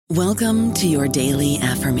Welcome to your daily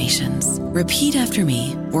affirmations. Repeat after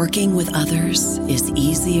me. Working with others is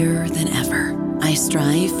easier than ever. I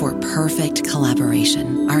strive for perfect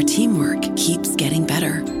collaboration. Our teamwork keeps getting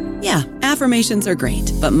better. Yeah, affirmations are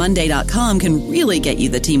great, but Monday.com can really get you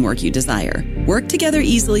the teamwork you desire. Work together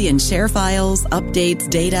easily and share files, updates,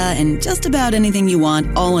 data, and just about anything you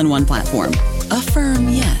want all in one platform. Affirm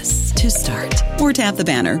yes to start, or tap the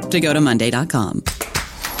banner to go to Monday.com.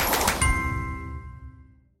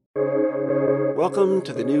 Welcome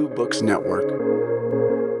to the New Books Network.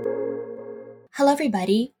 Hello,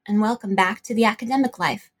 everybody, and welcome back to The Academic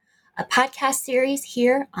Life, a podcast series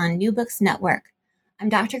here on New Books Network. I'm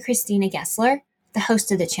Dr. Christina Gessler, the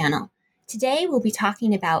host of the channel. Today, we'll be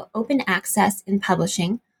talking about open access in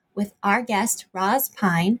publishing with our guest, Roz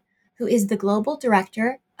Pyne, who is the Global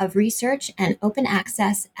Director of Research and Open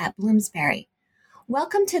Access at Bloomsbury.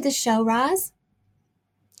 Welcome to the show, Roz.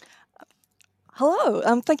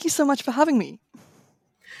 Hello. Thank you so much for having me.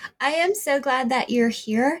 I am so glad that you're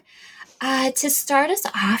here. To start us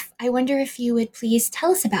off, I wonder if you would please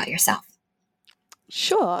tell us about yourself.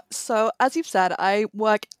 Sure. So, as you've said, I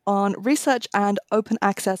work on research and open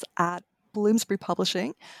access at Bloomsbury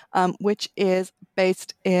Publishing, which is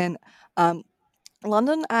based in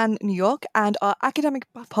London and New York, and our academic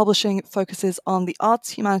publishing focuses on the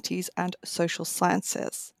arts, humanities, and social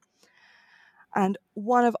sciences. And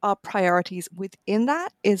one of our priorities within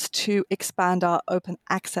that is to expand our open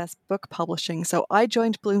access book publishing. So I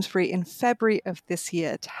joined Bloomsbury in February of this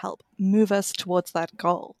year to help move us towards that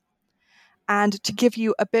goal. And to give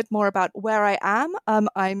you a bit more about where I am,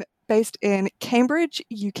 I'm based in Cambridge,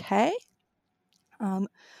 UK,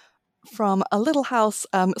 from a little house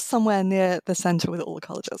somewhere near the centre with all the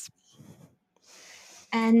colleges.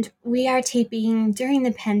 And we are taping during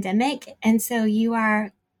the pandemic, and so you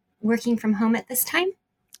are working from home at this time?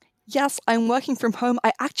 Yes, I'm working from home.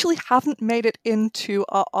 I actually haven't made it into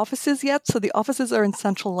our offices yet. So the offices are in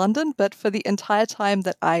central London, but for the entire time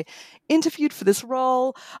that I interviewed for this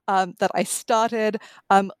role, that I started,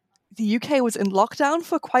 the UK was in lockdown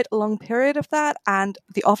for quite a long period of that, and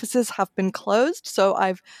the offices have been closed. So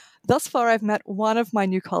thus far I've met one of my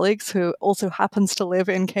new colleagues who also happens to live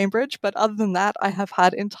in Cambridge, but other than that, I have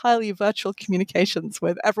had entirely virtual communications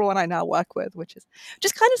with everyone I now work with, which is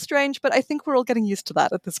just kind of strange, but I think we're all getting used to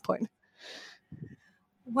that at this point.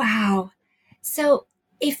 Wow. So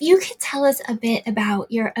if you could tell us a bit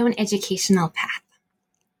about your own educational path.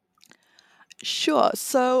 Sure.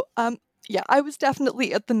 So, yeah, I was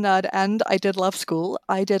definitely at the nerd end. I did love school.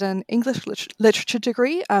 I did an English literature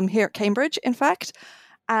degree here at Cambridge, in fact.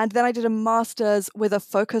 And then I did a master's with a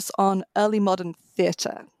focus on early modern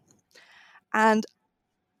theatre. And,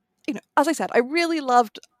 as I said, I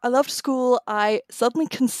loved school. I suddenly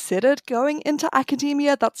considered going into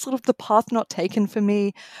academia. That's sort of the path not taken for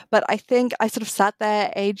me. But I think I sort of sat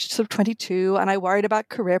there aged sort of 22, and I worried about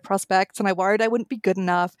career prospects, and I worried I wouldn't be good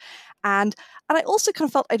enough. And I also kind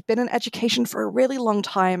of felt I'd been in education for a really long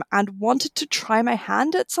time and wanted to try my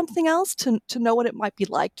hand at something else to know what it might be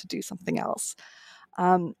like to do something else.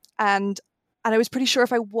 And I was pretty sure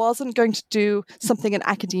if I wasn't going to do something in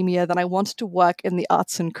academia, then I wanted to work in the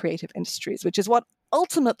arts and creative industries, which is what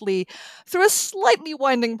ultimately, through a slightly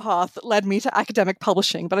winding path, led me to academic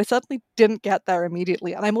publishing. But I certainly didn't get there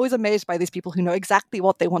immediately. And I'm always amazed by these people who know exactly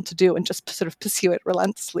what they want to do and just sort of pursue it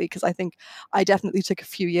relentlessly, because I think I definitely took a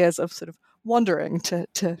few years of sort of wandering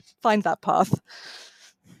to find that path.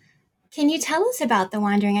 Can you tell us about the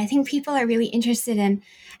wandering? I think people are really interested in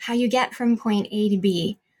how you get from point A to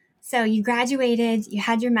B. So you graduated, you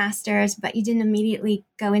had your master's, but you didn't immediately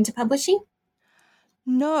go into publishing?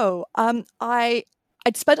 No, I'd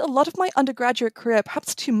spent a lot of my undergraduate career,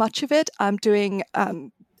 perhaps too much of it, doing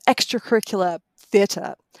extracurricular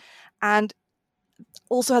theatre, and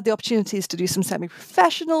also had the opportunities to do some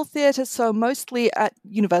semi-professional theatre. So mostly at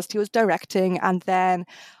university was directing, and then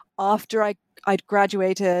after I'd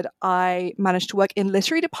graduated, I managed to work in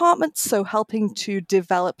literary departments, so helping to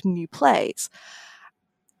develop new plays.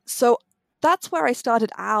 So that's where I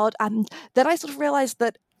started out, and then I sort of realized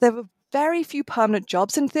that there were very few permanent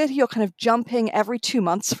jobs in theatre. You're kind of jumping every 2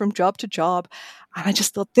 months from job to job, and I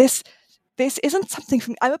just thought this isn't something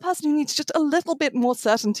for me. I'm a person who needs just a little bit more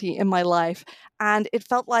certainty in my life, and it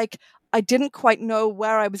felt like I didn't quite know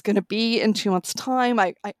where I was going to be in 2 months' time.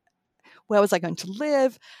 Where was I going to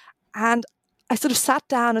live? And I sort of sat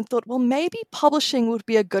down and thought, well, maybe publishing would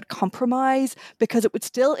be a good compromise because it would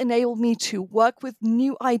still enable me to work with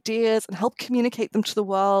new ideas and help communicate them to the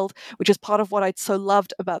world, which is part of what I'd so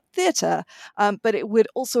loved about theatre. But it would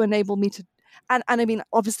also enable me to and I mean,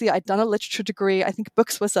 obviously, I'd done a literature degree. I think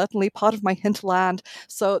books were certainly part of my hinterland.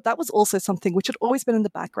 So that was also something which had always been in the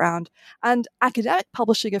background. And academic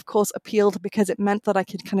publishing, of course, appealed because it meant that I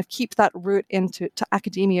could kind of keep that route into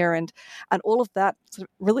academia and all of that sort of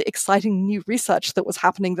really exciting new research that was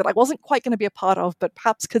happening that I wasn't quite going to be a part of, but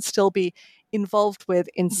perhaps could still be involved with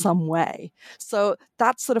in some way. So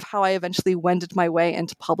that's sort of how I eventually wended my way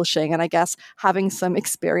into publishing. And I guess having some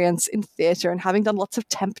experience in theatre and having done lots of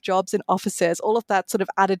temp jobs in offices, all of that sort of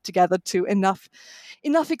added together to enough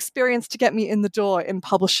experience to get me in the door in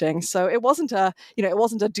publishing. So it wasn't a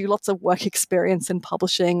do lots of work experience in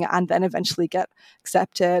publishing and then eventually get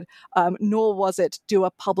accepted, nor was it do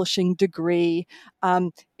a publishing degree.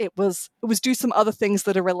 It was do some other things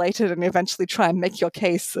that are related and eventually try and make your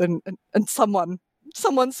case, and someone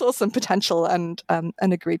saw some potential and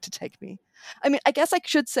agreed to take me. I mean, I guess I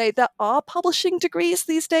should say there are publishing degrees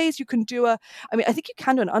these days. You can do I think you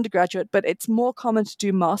can do an undergraduate, but it's more common to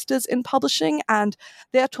do masters in publishing, and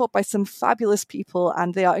they are taught by some fabulous people,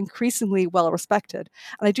 and they are increasingly well respected.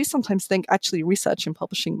 And I do sometimes think actually research in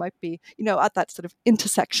publishing might be, at that sort of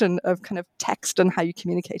intersection of kind of text and how you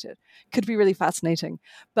communicate it. Could be really fascinating.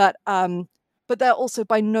 But they're also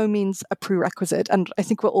by no means a prerequisite. And I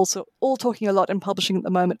think we're also all talking a lot in publishing at the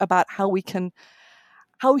moment about how we can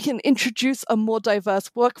introduce a more diverse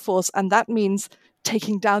workforce, and that means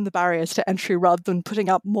taking down the barriers to entry rather than putting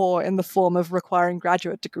up more in the form of requiring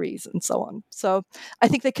graduate degrees and so on. So I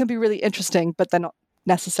think they can be really interesting, but they're not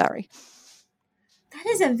necessary. That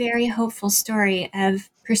is a very hopeful story of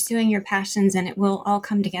pursuing your passions, and it will all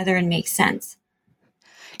come together and make sense.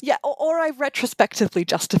 Yeah, or I've retrospectively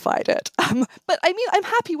justified it. But I mean, I'm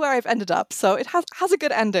happy where I've ended up, so it has a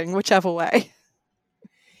good ending, whichever way.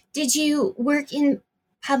 Did you work in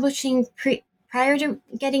publishing prior to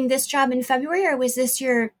getting this job in February, or was this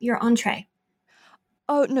your entree?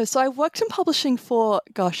 Oh, no. So I've worked in publishing for,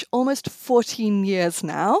 almost 14 years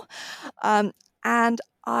now. And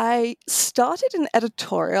I started in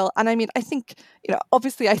editorial. And I mean, I think,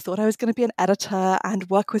 obviously I thought I was going to be an editor and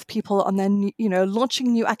work with people on then,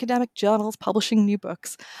 launching new academic journals, publishing new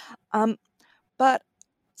books. But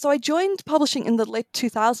so I joined publishing in the late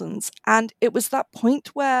 2000s. And it was that point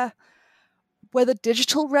where the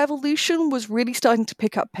digital revolution was really starting to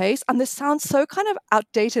pick up pace. And this sounds so kind of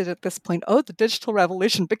outdated at this point. Oh, the digital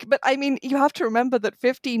revolution. But I mean, you have to remember that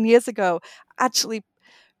 15 years ago, actually,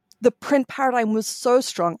 the print paradigm was so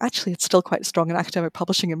strong. Actually, it's still quite strong in academic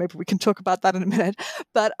publishing, and maybe we can talk about that in a minute.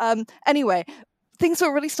 But anyway, things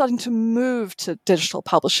were really starting to move to digital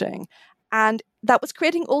publishing. And that was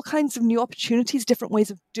creating all kinds of new opportunities, different ways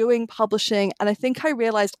of doing publishing. And I think I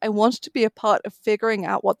realized I wanted to be a part of figuring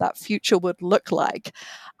out what that future would look like.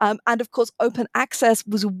 And of course, open access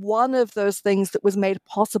was one of those things that was made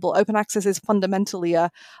possible. Open access is fundamentally a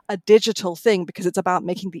digital thing because it's about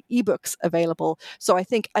making the ebooks available. So I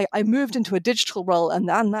think I moved into a digital role, and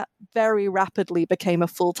then that very rapidly became a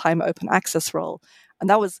full-time open access role. And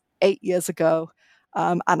that was 8 years ago.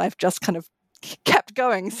 And I've just kind of kept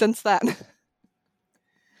going since then.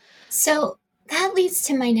 So that leads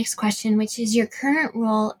to my next question, which is your current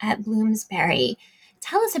role at Bloomsbury.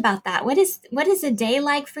 Tell us about that. What is a day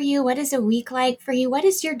like for you? What is a week like for you? What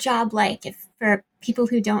is your job like for people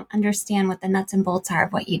who don't understand what the nuts and bolts are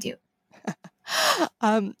of what you do?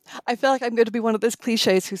 I feel like I'm going to be one of those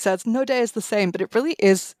cliches who says no day is the same, but it really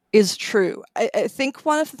is true. I think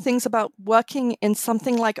one of the things about working in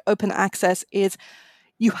something like open access is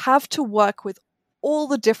you have to work with all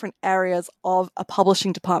the different areas of a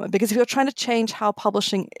publishing department, because if you're trying to change how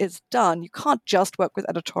publishing is done, you can't just work with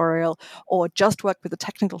editorial or just work with the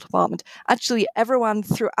technical department. Actually, everyone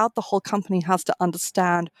throughout the whole company has to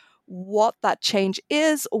understand what that change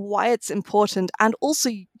is, why it's important, and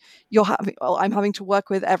also I'm having to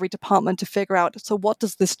work with every department to figure out, so what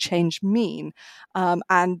does this change mean?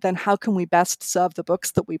 And then how can we best serve the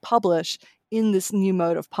books that we publish in this new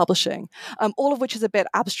mode of publishing, all of which is a bit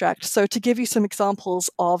abstract. So to give you some examples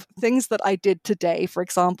of things that I did today, for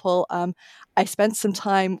example, I spent some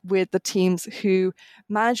time with the teams who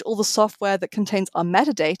manage all the software that contains our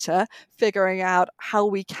metadata, figuring out how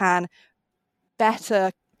we can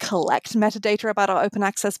better collect metadata about our open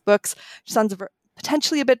access books. Sounds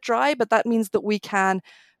potentially a bit dry, but that means that we can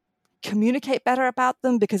communicate better about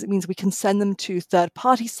them, because it means we can send them to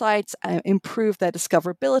third-party sites and improve their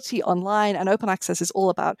discoverability online. And open access is all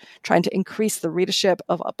about trying to increase the readership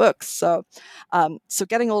of our books. So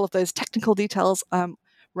getting all of those technical details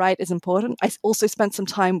right is important. I also spent some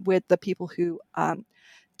time with the people who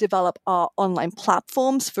develop our online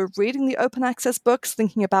platforms for reading the open access books,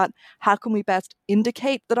 thinking about how can we best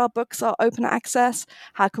indicate that our books are open access,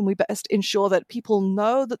 how can we best ensure that people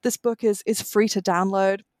know that this book is free to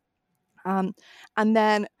download. And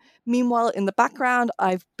then meanwhile, in the background,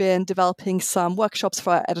 I've been developing some workshops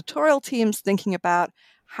for our editorial teams, thinking about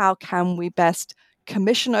how can we best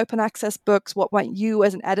commission open access books, what might you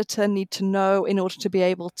as an editor need to know in order to be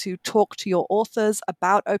able to talk to your authors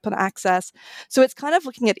about open access. So it's kind of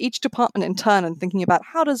looking at each department in turn and thinking about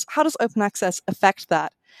how does open access affect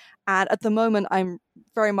that. And at the moment, I'm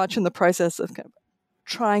very much in the process of kind of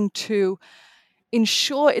trying to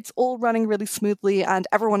ensure it's all running really smoothly and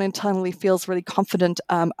everyone internally feels really confident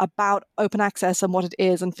about open access and what it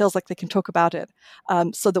is and feels like they can talk about it,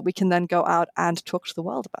 so that we can then go out and talk to the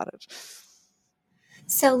world about it.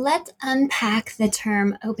 So let's unpack the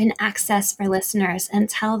term open access for listeners and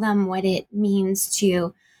tell them what it means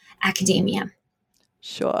to academia.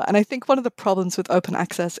 Sure. And I think one of the problems with open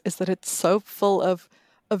access is that it's so full of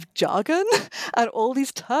jargon and all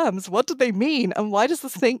these terms. What do they mean? And why does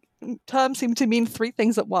this term seem to mean three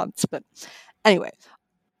things at once? But anyway,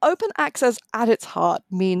 open access at its heart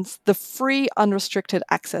means the free, unrestricted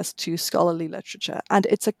access to scholarly literature. And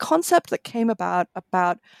it's a concept that came about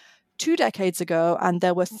 2 decades ago, and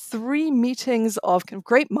there were 3 meetings of kind of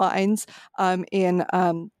great minds in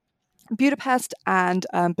Budapest and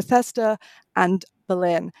Bethesda and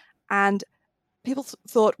Berlin. And people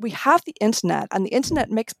thought, we have the internet, and the internet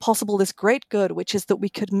makes possible this great good, which is that we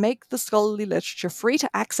could make the scholarly literature free to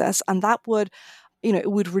access, and that would,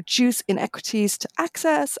 it would reduce inequities to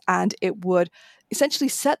access, and it would essentially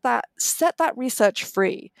set that research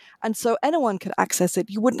free. And so anyone could access it.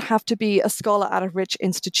 You wouldn't have to be a scholar at a rich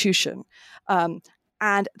institution.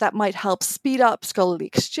 And that might help speed up scholarly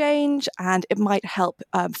exchange, and it might help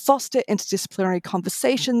foster interdisciplinary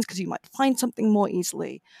conversations because you might find something more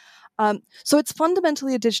easily. So it's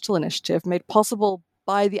fundamentally a digital initiative made possible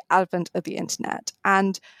by the advent of the internet.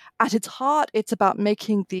 And at its heart, it's about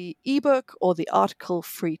making the ebook or the article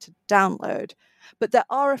free to download. But there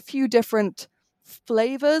are a few different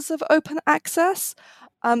flavors of open access.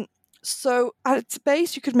 So at its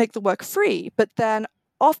base, you could make the work free, but then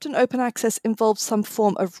often open access involves some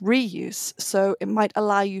form of reuse. So it might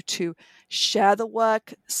allow you to share the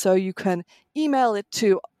work, so you can email it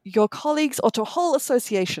to your colleagues or to a whole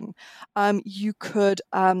association. You could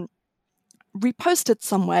repost it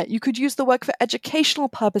somewhere. You could use the work for educational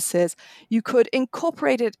purposes. You could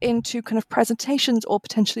incorporate it into kind of presentations or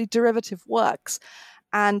potentially derivative works.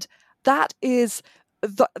 And that is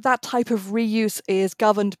that type of reuse is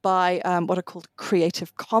governed by what are called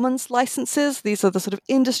Creative Commons licenses. These are the sort of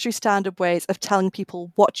industry standard ways of telling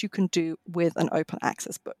people what you can do with an open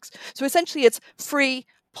access book. So essentially it's free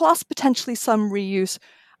plus potentially some reuse,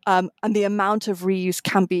 and the amount of reuse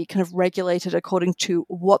can be kind of regulated according to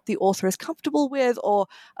what the author is comfortable with or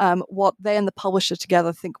what they and the publisher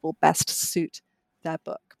together think will best suit their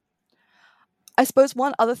book. I suppose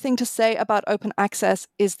one other thing to say about open access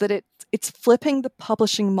is that it's flipping the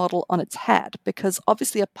publishing model on its head, because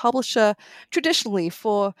obviously a publisher, traditionally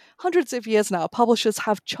for hundreds of years now, publishers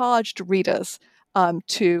have charged readers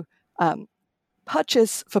to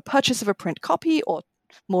purchase of a print copy, or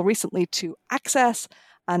more recently to access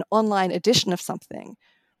an online edition of something.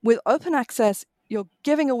 With open access, you're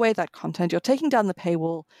giving away that content, you're taking down the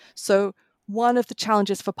paywall. So one of the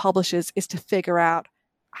challenges for publishers is to figure out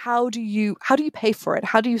how do you pay for it?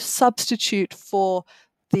 How do you substitute for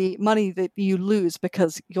the money that you lose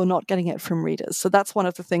because you're not getting it from readers? So that's one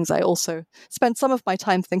of the things I also spend some of my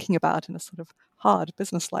time thinking about in a sort of hard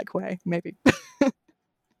business-like way, maybe.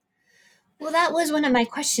 Well, that was one of my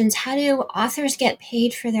questions. How do authors get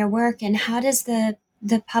paid for their work, and how does the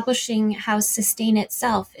publishing house sustain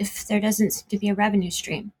itself if there doesn't seem to be a revenue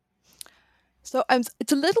stream? So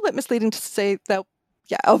it's a little bit misleading to say that,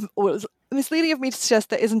 misleading of me to suggest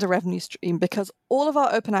there isn't a revenue stream, because all of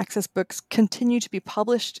our open access books continue to be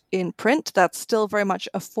published in print. That's still very much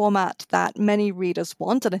a format that many readers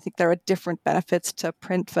want, and I think there are different benefits to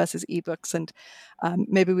print versus ebooks, and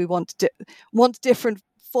maybe we want different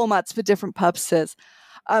formats for different purposes.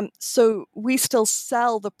 So we still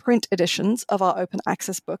sell the print editions of our open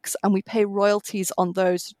access books, and we pay royalties on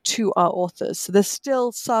those to our authors. So there's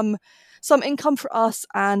still some income for us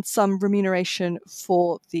and some remuneration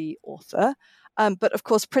for the author. But of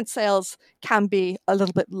course, print sales can be a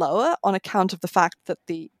little bit lower on account of the fact that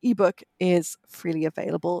the ebook is freely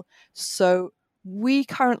available. So we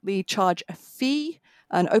currently charge a fee,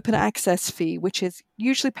 an open access fee, which is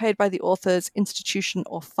usually paid by the author's institution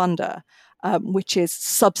or funder, which is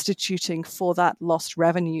substituting for that lost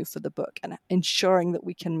revenue for the book and ensuring that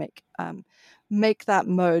we can make that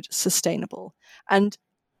mode sustainable. And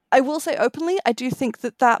I will say openly, I do think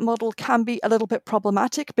that that model can be a little bit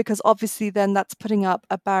problematic, because obviously then that's putting up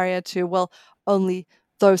a barrier to, well, only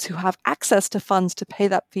those who have access to funds to pay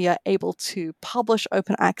that fee are able to publish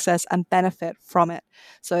open access and benefit from it.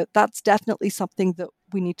 So that's definitely something that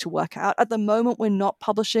we need to work out. At the moment, we're not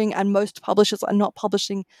publishing, and most publishers are not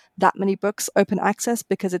publishing that many books open access,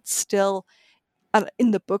 because it's still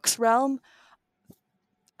in the books realm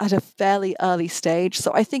at a fairly early stage.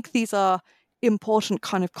 So I think these are important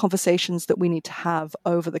kind of conversations that we need to have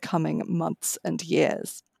over the coming months and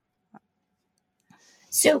years.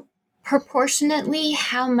 So, proportionately,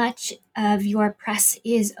 how much of your press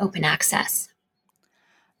is open access?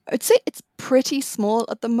 I'd say it's pretty small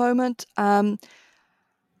at the moment.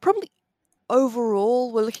 Probably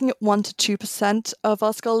overall, we're looking at 1% to 2% of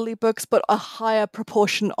our scholarly books, but a higher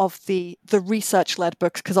proportion of the research-led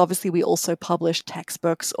books, because obviously we also publish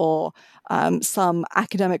textbooks or some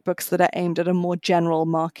academic books that are aimed at a more general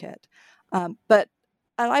market. And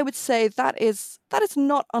I would say that is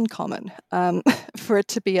not uncommon for it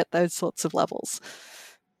to be at those sorts of levels.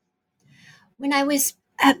 When I was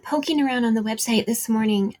poking around on the website this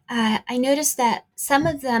morning, I noticed that some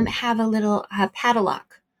of them have a little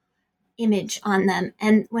padlock image on them.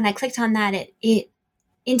 And when I clicked on that, it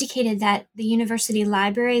indicated that the university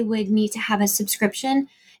library would need to have a subscription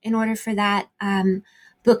in order for that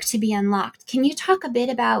book to be unlocked. Can you talk a bit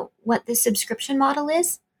about what the subscription model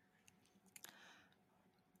is?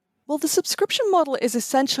 Well, the subscription model is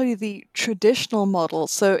essentially the traditional model.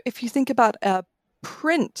 So if you think about a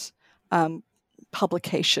print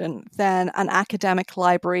publication, then an academic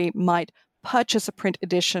library might purchase a print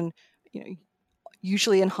edition,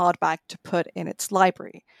 usually in hardback, to put in its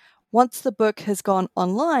library. Once the book has gone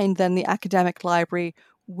online, then the academic library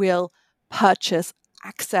will purchase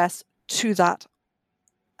access to that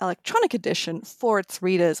electronic edition for its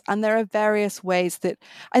readers. And there are various ways that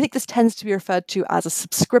I think this tends to be referred to as a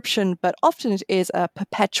subscription, but often it is a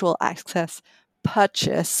perpetual access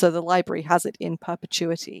purchase. So the library has it in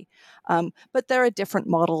perpetuity. But there are different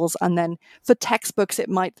models. And then for textbooks, it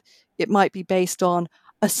might be based on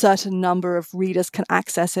a certain number of readers can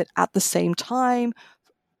access it at the same time.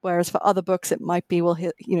 Whereas for other books, it might be, well,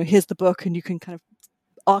 here's the book, and you can kind of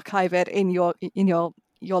archive it in your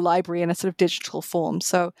library in a sort of digital form.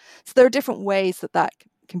 So there are different ways that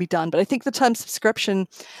can be done. But I think the term subscription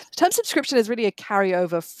is really a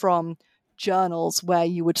carryover from journals, where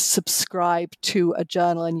you would subscribe to a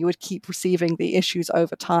journal and you would keep receiving the issues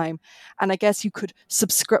over time. And I guess you could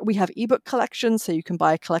subscribe. We have ebook collections, so you can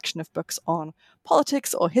buy a collection of books on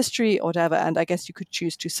politics or history or whatever. And I guess you could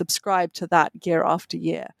choose to subscribe to that year after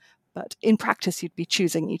year. But in practice, you'd be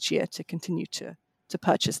choosing each year to continue to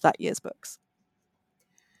purchase that year's books.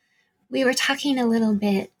 We were talking a little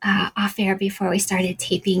bit off air before we started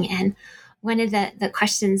taping, and one of the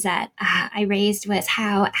questions that I raised was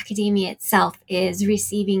how academia itself is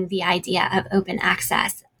receiving the idea of open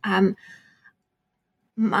access.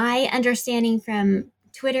 My understanding from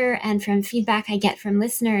Twitter and from feedback I get from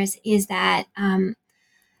listeners is that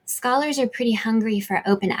scholars are pretty hungry for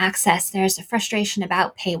open access. There's a frustration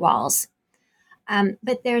about paywalls.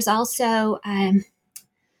 But there's also an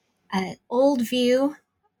old view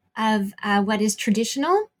of what is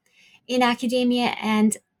traditional in academia,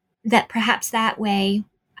 and that perhaps that way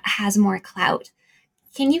has more clout.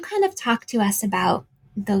 Can you kind of talk to us about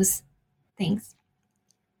those things?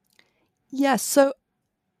 Yes, so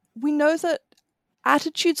we know that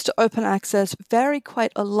attitudes to open access vary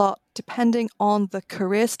quite a lot depending on the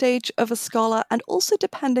career stage of a scholar, and also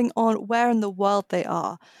depending on where in the world they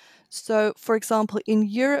are. So, for example, in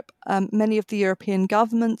Europe, many of the European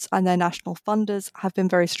governments and their national funders have been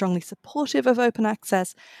very strongly supportive of open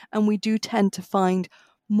access, and we do tend to find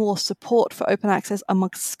more support for open access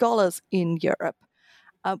amongst scholars in Europe.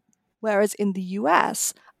 Whereas in the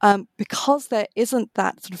US, because there isn't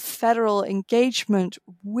that sort of federal engagement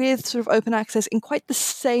with sort of open access in quite the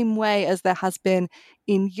same way as there has been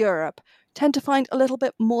in Europe, tend to find a little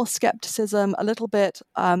bit more skepticism, a little bit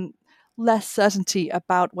less certainty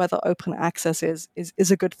about whether open access is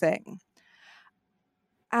a good thing.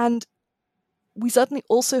 And we certainly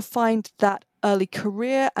also find that early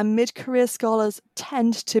career and mid-career scholars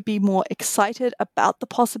tend to be more excited about the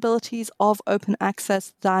possibilities of open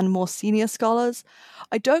access than more senior scholars.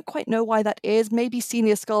 I don't quite know why that is. Maybe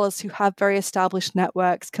senior scholars who have very established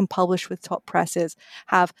networks, can publish with top presses,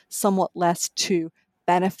 have somewhat less to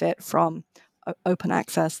benefit from open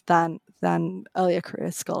access than earlier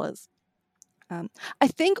career scholars. I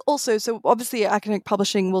think also, so obviously academic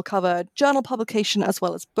publishing will cover journal publication as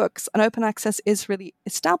well as books, and open access is really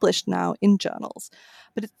established now in journals,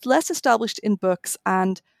 but it's less established in books.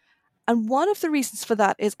 And one of the reasons for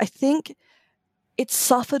that is I think it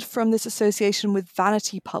suffered from this association with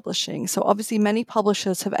vanity publishing. So obviously many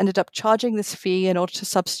publishers have ended up charging this fee in order to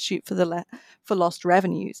substitute for lost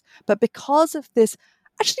revenues. But because of this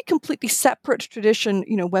actually completely separate tradition,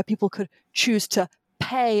 where people could choose to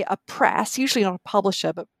pay a press, usually not a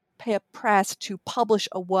publisher, but pay a press to publish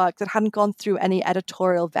a work that hadn't gone through any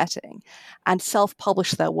editorial vetting and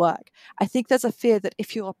self-publish their work. I think there's a fear that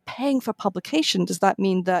if you're paying for publication, does that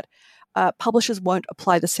mean that publishers won't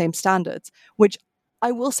apply the same standards, which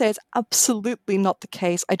I will say is absolutely not the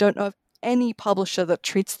case. I don't know of any publisher that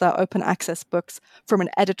treats their open access books from an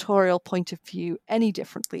editorial point of view any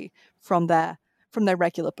differently from their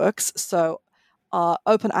regular books. So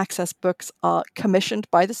open access books are commissioned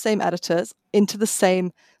by the same editors into the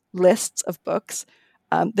same lists of books.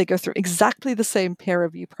 They go through exactly the same peer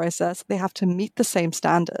review process. They have to meet the same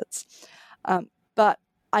standards. But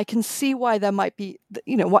I can see why there might be,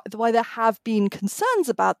 why there have been concerns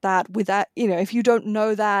about that with that, if you don't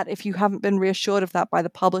know that, if you haven't been reassured of that by the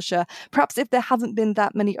publisher, perhaps if there haven't been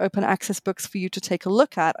that many open access books for you to take a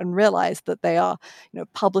look at and realize that they are,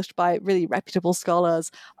 published by really reputable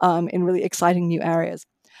scholars in really exciting new areas.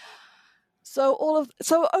 So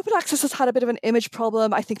open access has had a bit of an image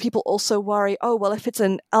problem. I think people also worry, oh, well, if it's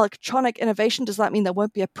an electronic innovation, does that mean there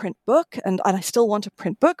won't be a print book? And I still want a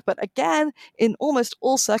print book. But again, in almost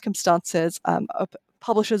all circumstances,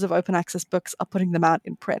 publishers of open access books are putting them out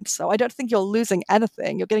in print. So I don't think you're losing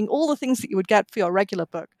anything. You're getting all the things that you would get for your regular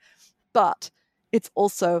book, but it's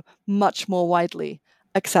also much more widely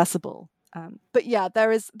accessible. But yeah,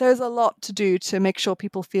 there's a lot to do to make sure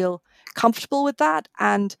people feel comfortable with that.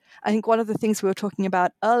 And I think one of the things we were talking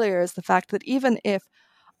about earlier is the fact that even if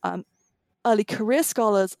early career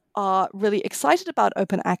scholars are really excited about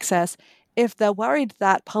open access, if they're worried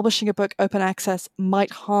that publishing a book open access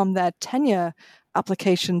might harm their tenure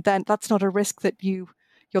application, then that's not a risk that you're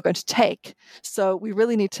going to take. So we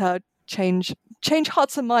really need to change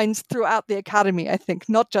hearts and minds throughout the academy, I think,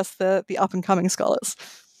 not just the up-and-coming scholars.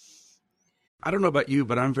 I don't know about you,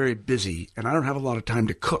 but I'm very busy and I don't have a lot of time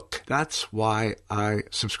to cook. That's why I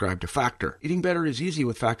subscribe to Factor. Eating better is easy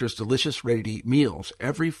with Factor's delicious, ready-to-eat meals.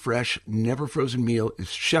 Every fresh, never frozen meal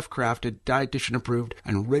is chef-crafted, dietitian approved,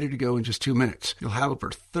 and ready to go in just 2 minutes. You'll have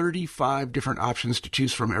over 35 different options to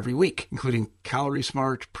choose from every week, including Calorie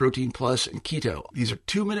Smart, Protein Plus, and Keto. These are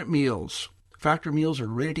 2-minute meals. Factor meals are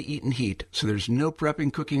ready to eat and heat, so there's no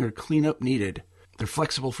prepping, cooking, or cleanup needed. They're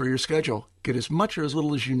flexible for your schedule. Get as much or as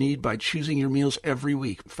little as you need by choosing your meals every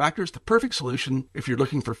week. Factor is the perfect solution if you're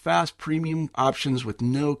looking for fast, premium options with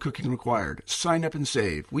no cooking required. Sign up and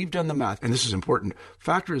save. We've done the math, and this is important.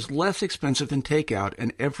 Factor is less expensive than takeout,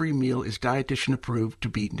 and every meal is dietitian approved to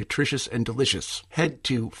be nutritious and delicious. Head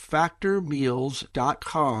to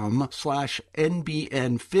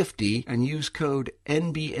factormeals.com/NBN50 and use code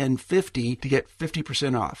NBN50 to get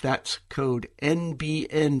 50% off. That's code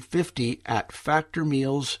NBN50 at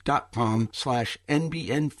factormeals.com/NBN50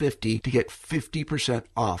 to get 50%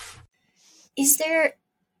 off. Is there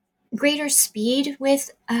greater speed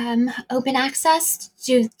with open access?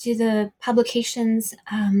 Do the publications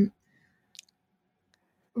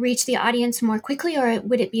reach the audience more quickly, or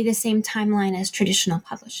would it be the same timeline as traditional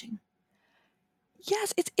publishing?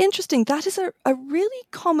 Yes, it's interesting. That is a really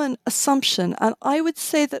common assumption. And I would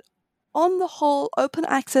say that on the whole, open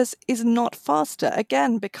access is not faster,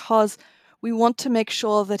 again, because we want to make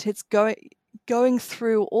sure that it's going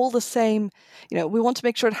through all the same, we want to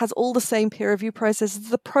make sure it has all the same peer review processes.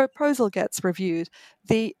 The proposal gets reviewed.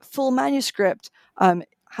 The full manuscript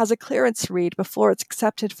has a clearance read before it's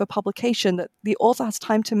accepted for publication, that the author has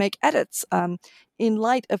time to make edits in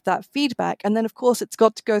light of that feedback. And then, of course, it's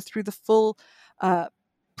got to go through the full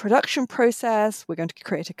production process. We're going to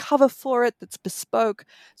create a cover for it that's bespoke.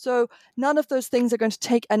 So none of those things are going to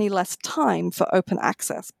take any less time for open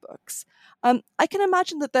access books. I can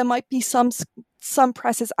imagine that there might be some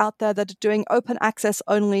presses out there that are doing open access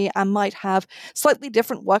only and might have slightly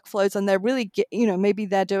different workflows, and they're really, maybe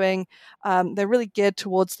they're really geared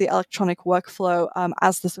towards the electronic workflow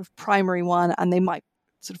as the sort of primary one, and they might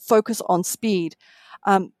sort of focus on speed.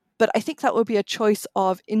 But I think that would be a choice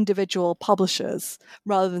of individual publishers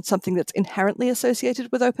rather than something that's inherently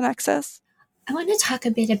associated with open access. I want to talk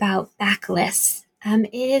a bit about backlists.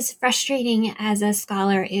 It is frustrating as a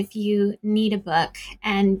scholar if you need a book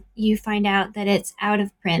and you find out that it's out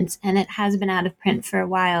of print and it has been out of print for a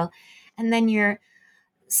while, and then you're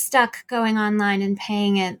stuck going online and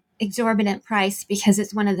paying it exorbitant price because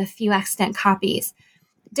it's one of the few extant copies.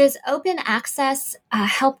 Does open access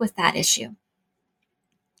help with that issue?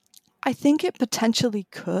 I think it potentially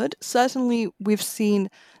could. Certainly, we've seen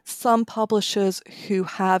some publishers who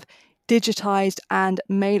have digitized and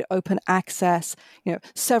made open access,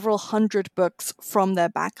 several hundred books from their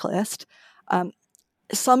backlist.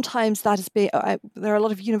 Sometimes that is there are a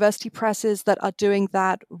lot of university presses that are doing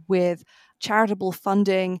that with charitable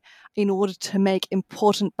funding in order to make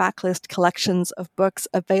important backlist collections of books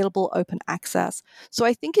available open access. So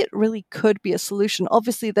I think it really could be a solution.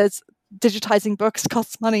 Obviously, there's digitizing books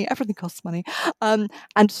costs money. Everything costs money. And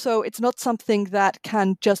so it's not something that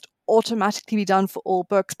can just automatically be done for all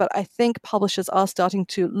books. But I think publishers are starting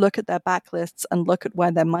to look at their backlists and look at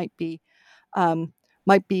where there might be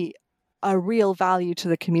a real value to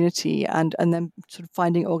the community, and then sort of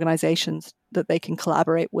finding organizations that they can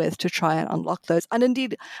collaborate with to try and unlock those. And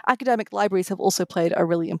indeed, academic libraries have also played a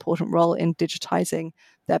really important role in digitizing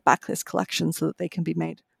their backlist collections so that they can be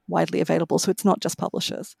made widely available. So it's not just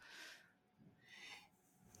publishers.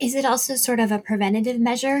 Is it also sort of a preventative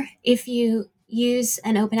measure? If you use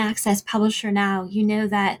an open access publisher now, you know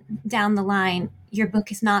that down the line, your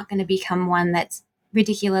book is not going to become one that's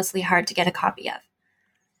ridiculously hard to get a copy of.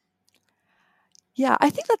 Yeah, I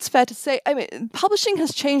think that's fair to say. I mean, publishing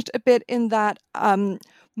has changed a bit in that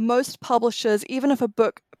most publishers, even if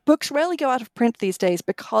books rarely go out of print these days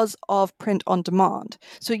because of print on demand.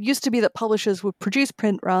 So it used to be that publishers would produce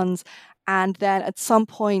print runs, and then at some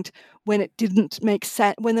point when it didn't make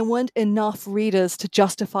sense, when there weren't enough readers to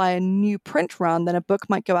justify a new print run, then a book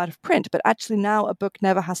might go out of print. But actually now a book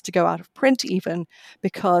never has to go out of print even,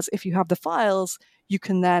 because if you have the files, you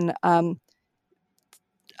can then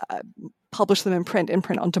publish them in print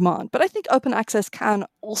on demand. But I think open access can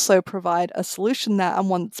also provide a solution there, and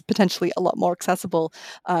one that's potentially a lot more accessible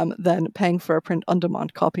than paying for a print on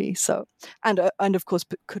demand copy. So, and of course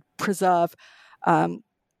could preserve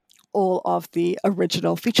all of the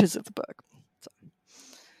original features of the book. So.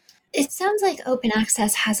 It sounds like open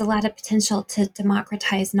access has a lot of potential to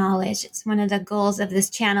democratize knowledge. It's one of the goals of this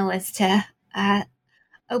channel is to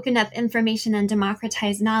open up information and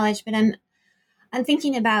democratize knowledge. But I'm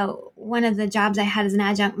thinking about one of the jobs I had as an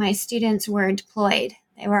adjunct. My students were deployed.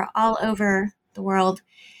 They were all over the world,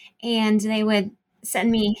 and they would send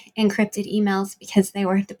me encrypted emails because they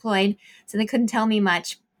were deployed, so they couldn't tell me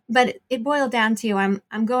much. But it boiled down to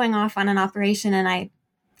I'm going off on an operation, and I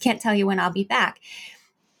can't tell you when I'll be back.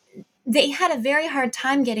 They had a very hard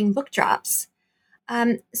time getting book drops.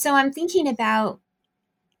 So I'm thinking about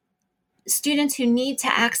students who need to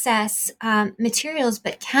access materials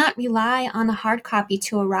but can't rely on a hard copy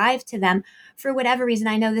to arrive to them for whatever reason.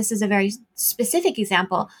 I know this is a very specific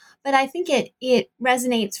example, but I think it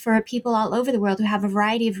resonates for people all over the world who have a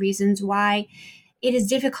variety of reasons why it is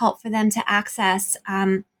difficult for them to access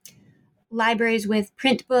libraries with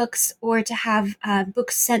print books or to have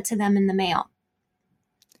books sent to them in the mail.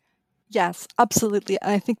 Yes, absolutely.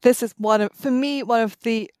 And I think this is one of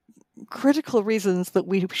the critical reasons that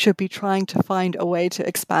we should be trying to find a way to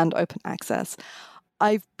expand open access.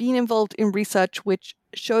 I've been involved in research which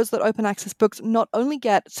shows that open access books not only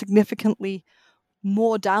get significantly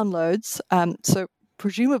more downloads, so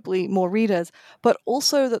presumably more readers, but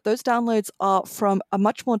also that those downloads are from a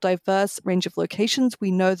much more diverse range of locations. We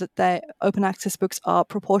know that their open access books are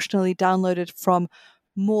proportionally downloaded from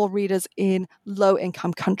more readers in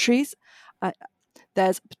low-income countries.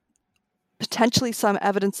 There's potentially some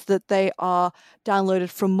evidence that they are downloaded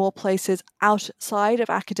from more places outside of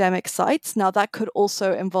academic sites. Now, that could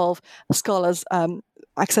also involve scholars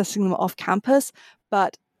accessing them off campus,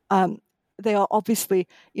 but they are obviously,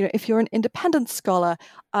 if you're an independent scholar,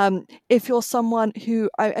 if you're someone who,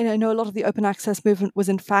 I know a lot of the open access movement was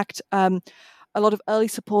in fact, a lot of early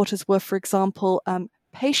supporters were, for example,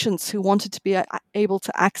 patients who wanted to be able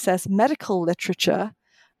to access medical literature,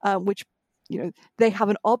 which they have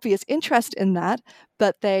an obvious interest in that,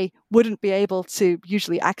 but they wouldn't be able to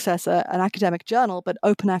usually access an academic journal, but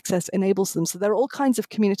open access enables them. So there are all kinds of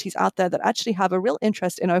communities out there that actually have a real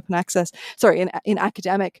interest in open access, in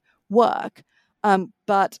academic work,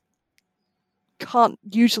 but can't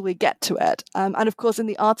usually get to it. And of course, in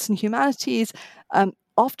the arts and humanities,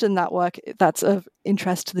 often that work that's of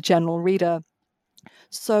interest to the general reader.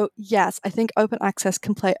 So yes, I think open access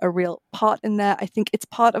can play a real part in there. I think it's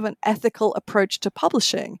part of an ethical approach to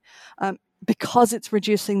publishing because it's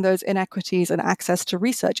reducing those inequities and access to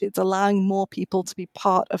research. It's allowing more people to be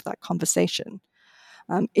part of that conversation.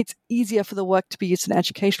 It's easier for the work to be used in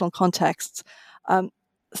educational contexts.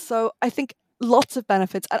 So I think lots of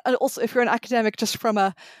benefits. And also, if you're an academic, just from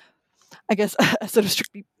a sort of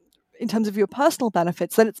strictly in terms of your personal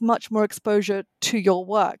benefits, then it's much more exposure to your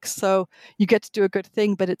work. So you get to do a good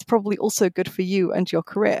thing, but it's probably also good for you and your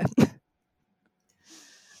career.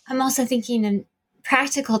 I'm also thinking in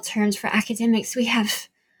practical terms for academics, we have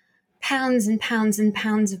pounds and pounds and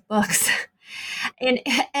pounds of books.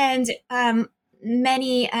 and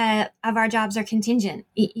many of our jobs are contingent.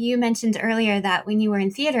 You mentioned earlier that when you were in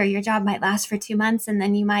theater, your job might last for 2 months and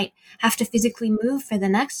then you might have to physically move for the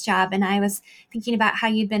next job. And I was thinking about how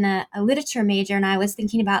you'd been a literature major, and I was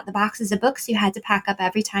thinking about the boxes of books you had to pack up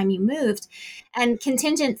every time you moved. And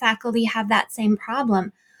contingent faculty have that same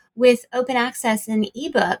problem. With open access and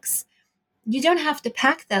ebooks, you don't have to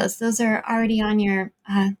pack those. Those are already on your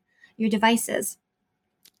devices.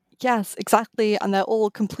 Yes, exactly. And they're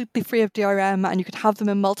all completely free of DRM, and you could have them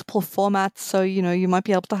in multiple formats. So, you might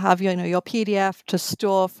be able to have your PDF to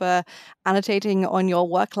store for annotating on your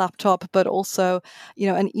work laptop, but also,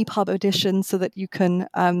 an EPUB edition so that you can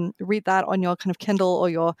read that on your kind of Kindle or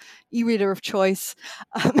your e-reader of choice.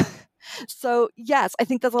 So, yes, I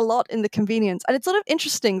think there's a lot in the convenience. And it's sort of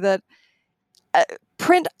interesting that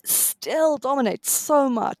print still dominates so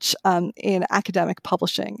much in academic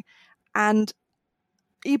publishing. And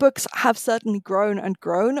ebooks have certainly grown and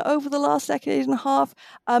grown over the last decade and a half,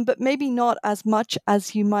 but maybe not as much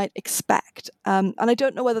as you might expect. And I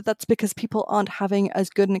don't know whether that's because people aren't having as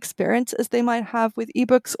good an experience as they might have with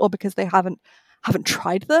ebooks, or because they haven't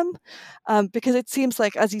tried them. Because it seems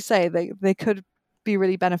like, as you say, they could be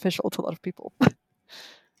really beneficial to a lot of people.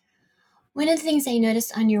 One of the things I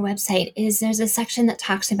noticed on your website is there's a section that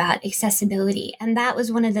talks about accessibility. And that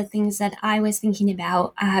was one of the things that I was thinking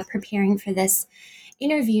about preparing for this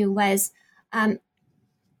interview was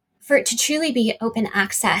for it to truly be open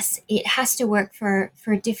access, it has to work for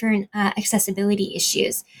different accessibility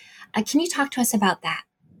issues. Can you talk to us about that?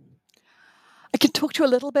 I can talk to you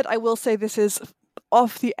a little bit. I will say this is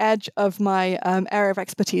off the edge of my area of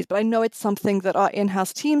expertise, but I know it's something that our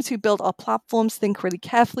in-house teams who build our platforms think really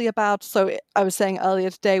carefully about. So I was saying earlier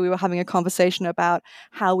today, we were having a conversation about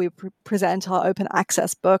how we present our open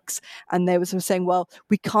access books, and they were sort of saying, well,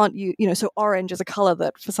 we can't use, so orange is a color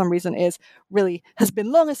that for some reason has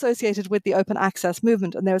been long associated with the open access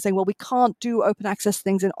movement. And they were saying, well, we can't do open access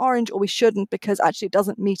things in orange, or we shouldn't, because actually it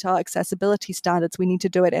doesn't meet our accessibility standards. We need to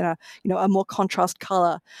do it in a more contrast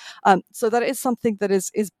color. So that is something that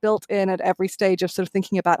is built in at every stage of sort of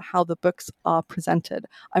thinking about how the books are presented.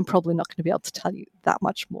 I'm probably not going to be able to tell you that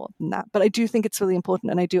much more than that, but I do think it's really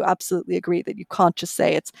important, and I do absolutely agree that you can't just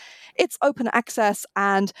say it's open access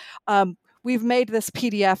and we've made this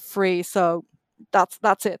PDF free, so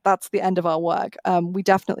that's it. That's the end of our work. We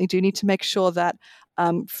definitely do need to make sure that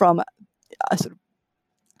from a sort of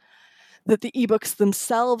that the ebooks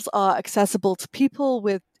themselves are accessible to people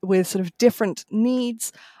with sort of different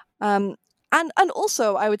needs. And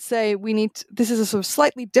also, I would say this is a sort of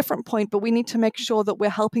slightly different point, but we need to make sure that we're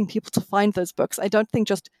helping people to find those books. I don't think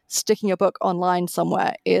just sticking a book online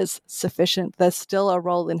somewhere is sufficient. There's still a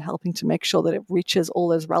role in helping to make sure that it reaches all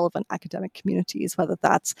those relevant academic communities, whether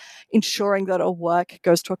that's ensuring that a work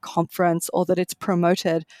goes to a conference or that it's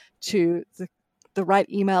promoted to the right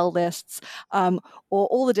email lists, or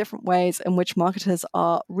all the different ways in which marketers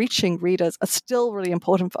are reaching readers are still really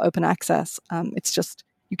important for open access. It's just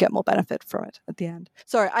you get more benefit from it at the end.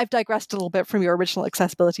 Sorry, I've digressed a little bit from your original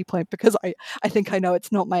accessibility point because I think I know it's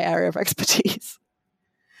not my area of expertise.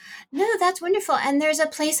 No, that's wonderful. And there's a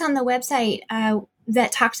place on the website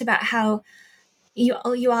that talks about how you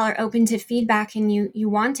all are open to feedback, and you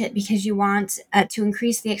want it because you want to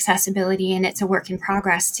increase the accessibility, and it's a work in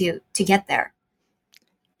progress to get there.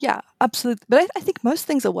 Yeah, absolutely. But I think most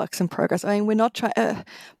things are works in progress. I mean, we're not trying.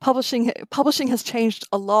 Publishing has changed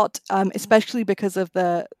a lot, especially because of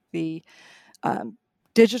the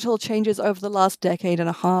digital changes over the last decade and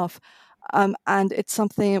a half, and it's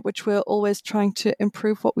something at which we're always trying to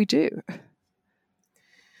improve what we do.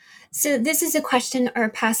 So this is a question, or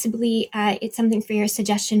possibly it's something for your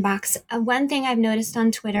suggestion box. One thing I've noticed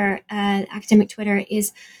on Twitter, academic Twitter,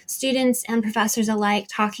 is students and professors alike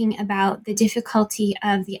talking about the difficulty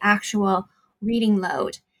of the actual reading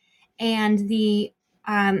load and the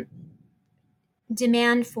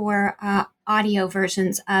demand for audio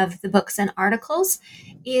versions of the books and articles.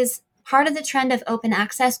 Is part of the trend of open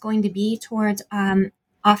access going to be towards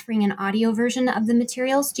offering an audio version of the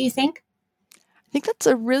materials, do you think? I think that's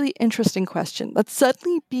a really interesting question. That's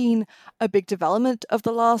certainly been a big development of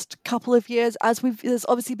the last couple of years, there's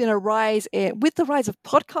obviously been a rise with the rise of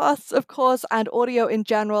podcasts, of course, and audio in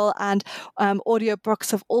general, and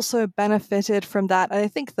audiobooks have also benefited from that. And I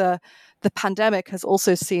think the pandemic has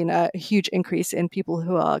also seen a huge increase in people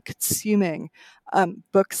who are consuming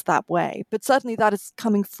books that way. But certainly that is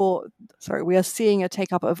we are seeing a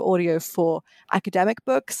take up of audio for academic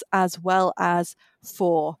books as well as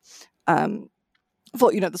for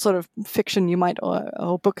the sort of fiction you might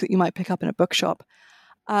or book that you might pick up in a bookshop.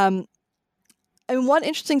 And one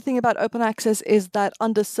interesting thing about open access is that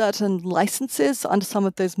under certain licenses, under some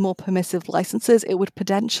of those more permissive licenses, it would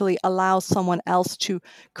potentially allow someone else to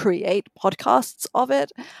create podcasts of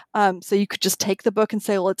it. So you could just take the book and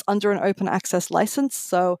say, well, it's under an open access license.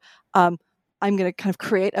 So I'm going to kind of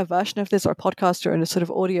create a version of this, or a podcast, or a sort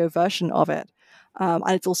of audio version of it. And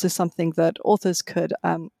it's also something that authors could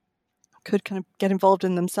kind of get involved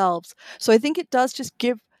in themselves. So I think it does just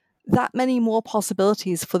give that many more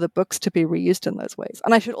possibilities for the books to be reused in those ways.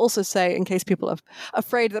 And I should also say, in case people are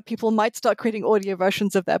afraid that people might start creating audio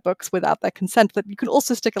versions of their books without their consent, that you can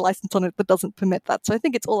also stick a license on it that doesn't permit that. So I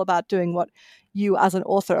think it's all about doing what you as an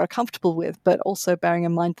author are comfortable with, but also bearing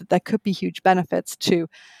in mind that there could be huge benefits to,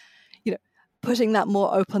 putting that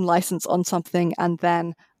more open license on something and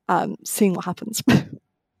then seeing what happens.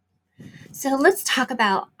 So let's talk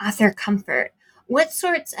about author comfort. What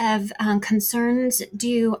sorts of concerns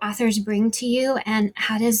do authors bring to you, and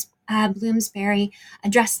how does Bloomsbury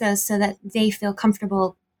address those so that they feel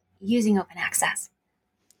comfortable using open access?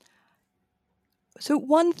 So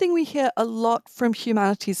one thing we hear a lot from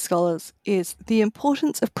humanities scholars is the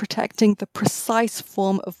importance of protecting the precise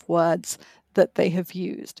form of words that they have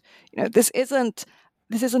used. This isn't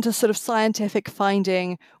a sort of scientific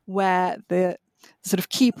finding where the sort of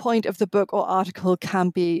key point of the book or article can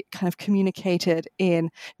be kind of communicated in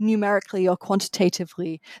numerically or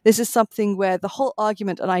quantitatively. This is something where the whole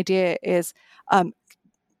argument and idea is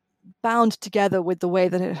bound together with the way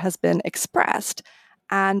that it has been expressed.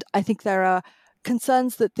 And I think there are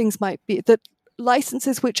concerns that that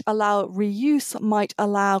licenses which allow reuse might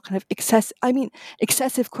allow kind of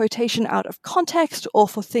excessive quotation out of context, or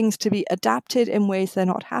for things to be adapted in ways they're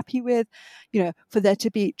not happy with, for there to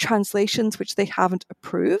be translations which they haven't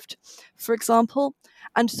approved, for example.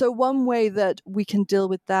 And so one way that we can deal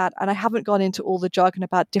with that, and I haven't gone into all the jargon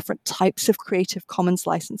about different types of Creative Commons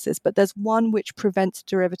licenses, but there's one which prevents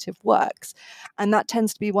derivative works. And that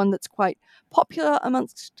tends to be one that's quite popular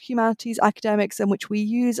amongst humanities academics and which we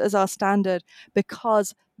use as our standard,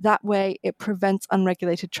 because that way it prevents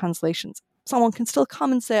unregulated translations. Someone can still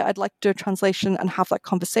come and say, I'd like to do a translation, and have that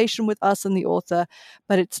conversation with us and the author,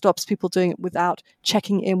 but it stops people doing it without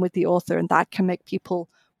checking in with the author, and that can make people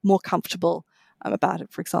more comfortable about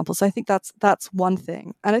it, for example. So I think that's one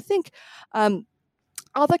thing. And I think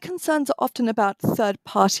other concerns are often about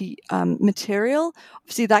third-party material.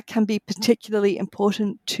 Obviously, that can be particularly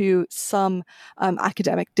important to some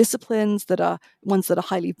academic disciplines that are ones that are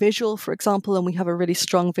highly visual, for example, and we have a really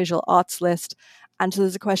strong visual arts list. And so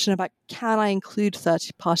there's a question about, can I include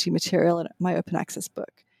third-party material in my open access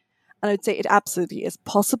book? And I would say it absolutely is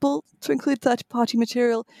possible to include third-party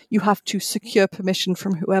material. You have to secure permission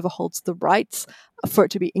from whoever holds the rights for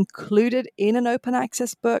it to be included in an open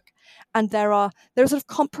access book. And there are sort of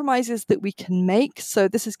compromises that we can make. So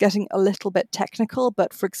this is getting a little bit technical,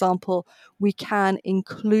 but for example, we can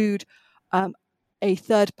include a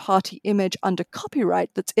third-party image under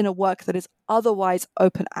copyright that's in a work that is otherwise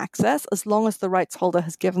open access, as long as the rights holder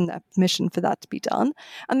has given their permission for that to be done.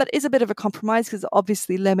 And that is a bit of a compromise, because it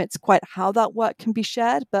obviously limits quite how that work can be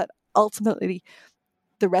shared, but ultimately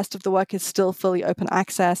the rest of the work is still fully open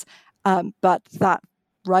access, but that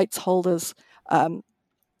rights holders,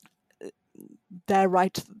 their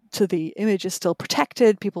right to the image is still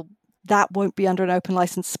protected. That won't be under an open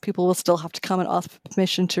license. People will still have to come and ask for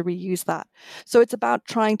permission to reuse that. So it's about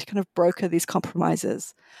trying to kind of broker these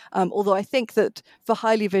compromises. Although I think that for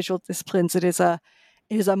highly visual disciplines, it is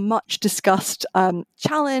a much discussed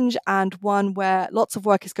challenge, and one where lots of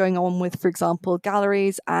work is going on with, for example,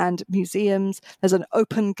 galleries and museums. There's an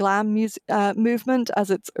open glam movement, as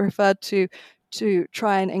it's referred to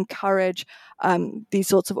try and encourage these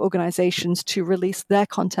sorts of organizations to release their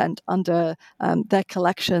content under their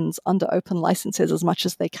collections under open licenses as much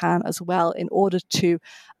as they can as well, in order to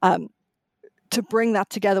bring that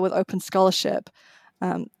together with open scholarship.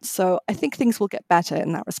 So I think things will get better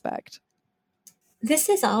in that respect. This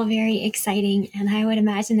is all very exciting, and I would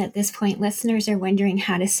imagine at this point listeners are wondering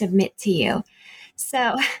how to submit to you.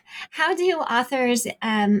 So how do authors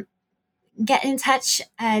get in touch?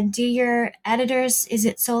 Do your editors, is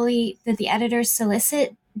it solely that the editors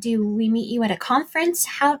solicit? Do we meet you at a conference?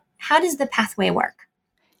 How does the pathway work?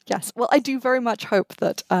 Yes, well, I do very much hope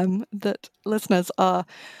that that listeners are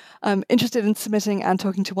interested in submitting and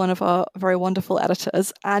talking to one of our very wonderful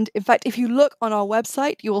editors. And in fact, if you look on our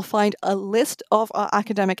website, you will find a list of our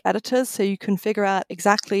academic editors, so you can figure out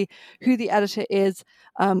exactly who the editor is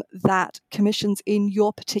that commissions in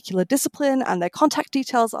your particular discipline, and their contact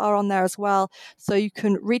details are on there as well. So you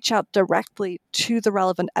can reach out directly to the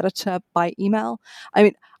relevant editor by email. I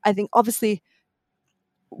mean, I think obviously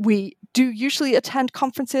we do usually attend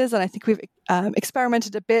conferences, and I think we've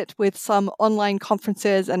experimented a bit with some online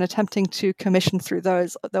conferences and attempting to commission through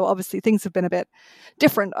those, though obviously things have been a bit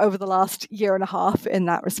different over the last year and a half in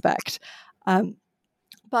that respect.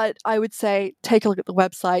 But I would say take a look at the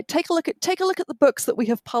website, take a look at the books that we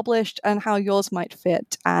have published and how yours might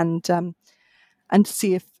fit, and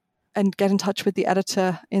see if and get in touch with the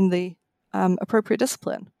editor in the appropriate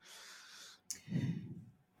discipline.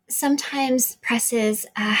 Sometimes presses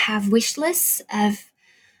have wish lists of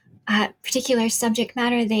particular subject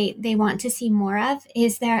matter they want to see more of.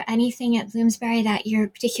 Is there anything at Bloomsbury that you're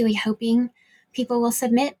particularly hoping people will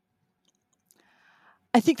submit?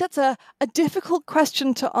 I think that's a difficult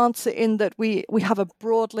question to answer, in that we have a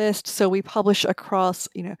broad list. So we publish across,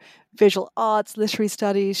 visual arts, literary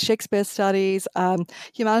studies, Shakespeare studies,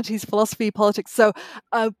 humanities, philosophy, politics. So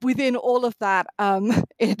within all of that,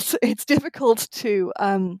 it's difficult to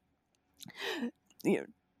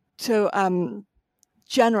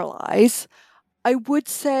generalize. I would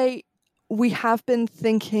say we have been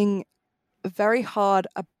thinking very hard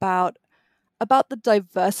about the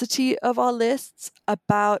diversity of our lists,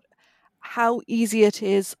 about how easy it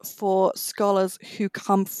is for scholars who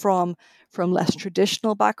come from less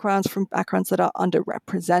traditional backgrounds, from backgrounds that are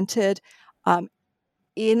underrepresented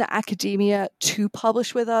in academia, to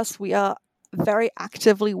publish with us. We are very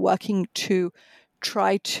actively working to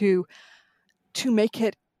try to make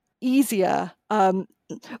it easier,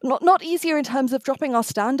 not easier in terms of dropping our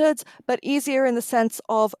standards, but easier in the sense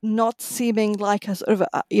of not seeming like a sort of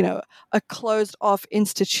a closed off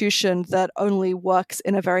institution that only works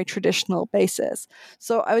in a very traditional basis.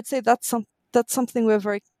 So I would say that's something we're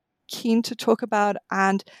very keen to talk about,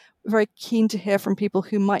 and very keen to hear from people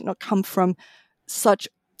who might not come from such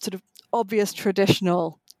sort of obvious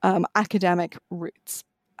traditional academic roots.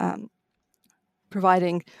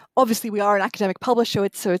 Providing, obviously, we are an academic publisher,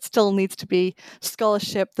 so it still needs to be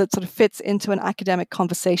scholarship that sort of fits into an academic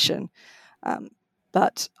conversation.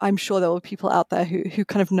 But I'm sure there will be people out there who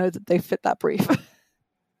kind of know that they fit that brief.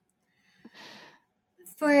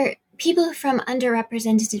 For people from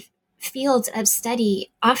underrepresented fields of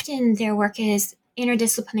study, often their work is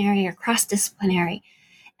interdisciplinary or cross-disciplinary.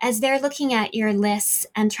 As they're looking at your lists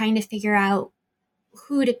and trying to figure out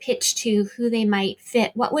who to pitch to, who they might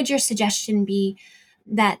fit, what would your suggestion be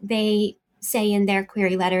that they say in their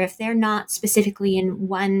query letter if they're not specifically in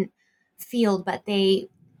one field, but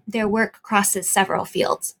their work crosses several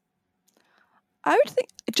fields? I would think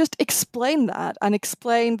just explain that, and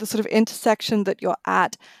explain the sort of intersection that you're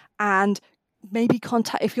at, and maybe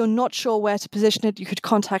contact, if you're not sure where to position it, you could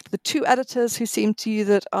contact the two editors who seem to you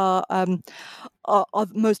that are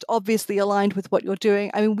most obviously aligned with what you're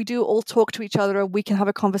doing. I mean, we do all talk to each other, and we can have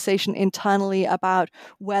a conversation internally about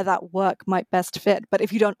where that work might best fit. But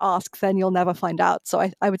if you don't ask, then you'll never find out. So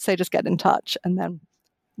I would say just get in touch, and then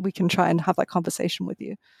we can try and have that conversation with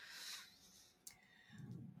you.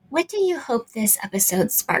 What do you hope this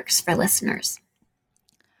episode sparks for listeners?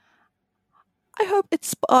 I hope it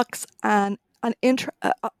sparks an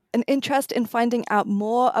interest in finding out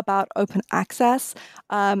more about open access.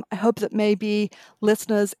 I hope that maybe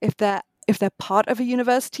listeners, if they're part of a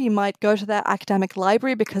university, might go to their academic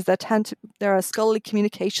library, because there are scholarly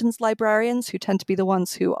communications librarians who tend to be the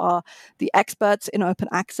ones who are the experts in open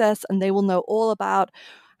access, and they will know all about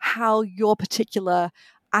how your particular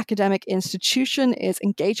academic institution is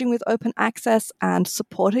engaging with open access and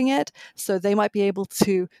supporting it. So they might be able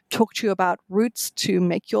to talk to you about routes to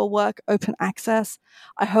make your work open access.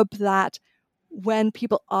 I hope that when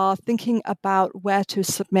people are thinking about where to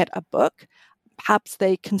submit a book, perhaps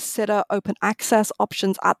they consider open access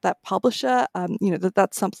options at that publisher,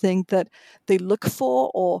 that's something that they look for,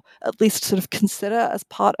 or at least sort of consider as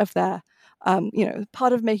part of their,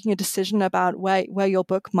 part of making a decision about where your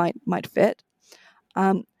book might fit.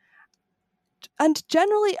 And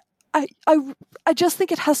generally, I just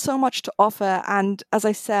think it has so much to offer. And as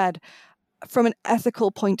I said, from an ethical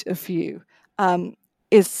point of view,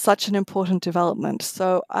 is such an important development.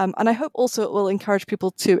 So, and I hope also it will encourage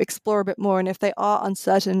people to explore a bit more. And if they are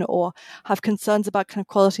uncertain or have concerns about kind of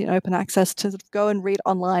quality and open access, to go and read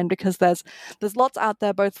online, because there's lots out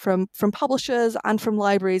there, both from publishers and from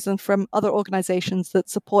libraries and from other organizations that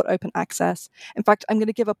support open access. In fact, I'm going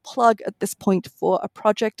to give a plug at this point for a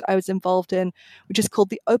project I was involved in, which is called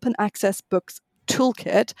the Open Access Books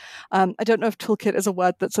Toolkit. I don't know if toolkit is a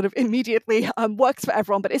word that sort of immediately works for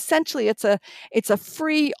everyone, but essentially it's a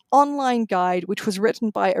free online guide which was written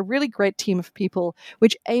by a really great team of people,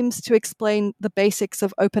 which aims to explain the basics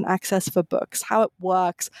of open access for books, how it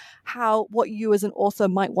works, what you as an author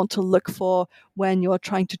might want to look for when you're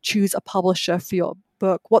trying to choose a publisher for your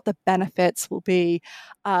book, what the benefits will be.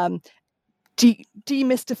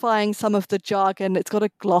 Demystifying some of the jargon. It's got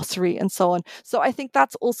a glossary and so on. So I think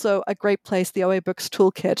that's also a great place, the OA Books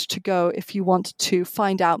Toolkit, to go if you want to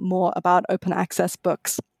find out more about open access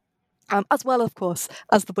books, as well, of course,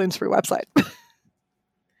 as the Bloomsbury website.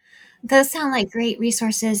 Those sound like great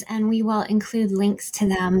resources, and we will include links to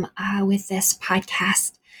them with this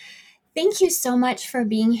podcast. Thank you so much for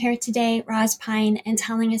being here today, Roz Pyne, and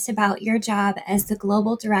telling us about your job as the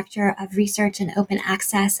Global Director of Research and Open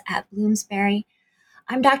Access at Bloomsbury.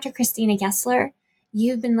 I'm Dr. Christina Gessler.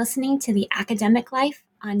 You've been listening to The Academic Life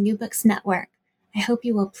on New Books Network. I hope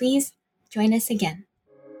you will please join us again.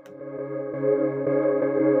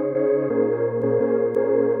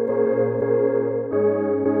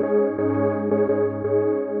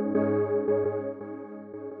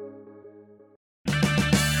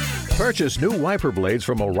 Purchase new wiper blades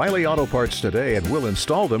from O'Reilly Auto Parts today and we'll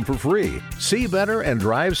install them for free. See better and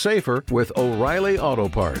drive safer with O'Reilly Auto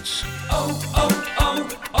Parts. Oh,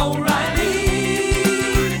 oh, oh, O'Reilly.